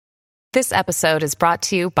This episode is brought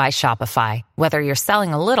to you by Shopify. Whether you're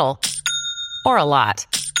selling a little or a lot,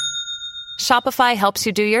 Shopify helps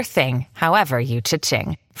you do your thing, however you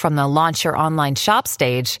cha-ching. From the launch your online shop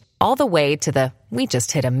stage, all the way to the we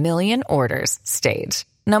just hit 1 million orders stage.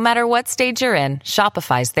 No matter what stage you're in,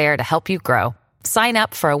 Shopify's there to help you grow. Sign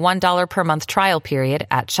up for a $1 per month trial period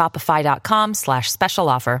at shopify.com/special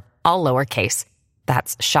offer, all lowercase.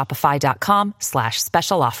 That's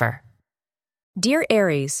shopify.com/special offer. Dear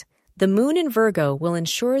Aries, the moon in Virgo will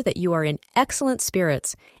ensure that you are in excellent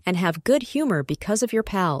spirits and have good humor because of your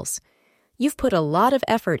pals. You've put a lot of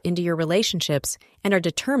effort into your relationships and are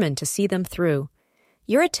determined to see them through.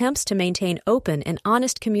 Your attempts to maintain open and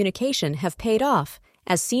honest communication have paid off,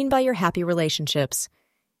 as seen by your happy relationships.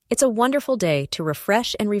 It's a wonderful day to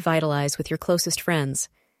refresh and revitalize with your closest friends.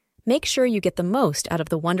 Make sure you get the most out of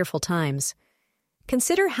the wonderful times.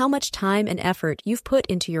 Consider how much time and effort you've put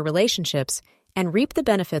into your relationships and reap the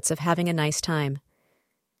benefits of having a nice time.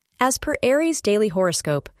 As per Aries' daily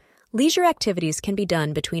horoscope, leisure activities can be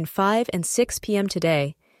done between 5 and 6 p.m.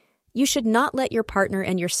 today. You should not let your partner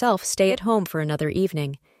and yourself stay at home for another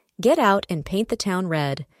evening. Get out and paint the town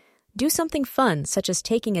red. Do something fun, such as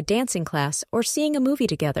taking a dancing class or seeing a movie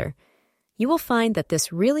together. You will find that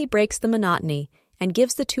this really breaks the monotony and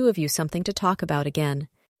gives the two of you something to talk about again.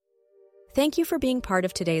 Thank you for being part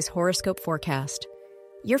of today's horoscope forecast.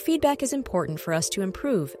 Your feedback is important for us to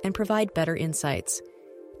improve and provide better insights.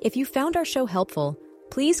 If you found our show helpful,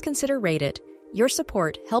 please consider rate it. Your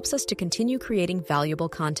support helps us to continue creating valuable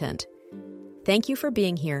content. Thank you for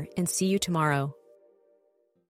being here, and see you tomorrow.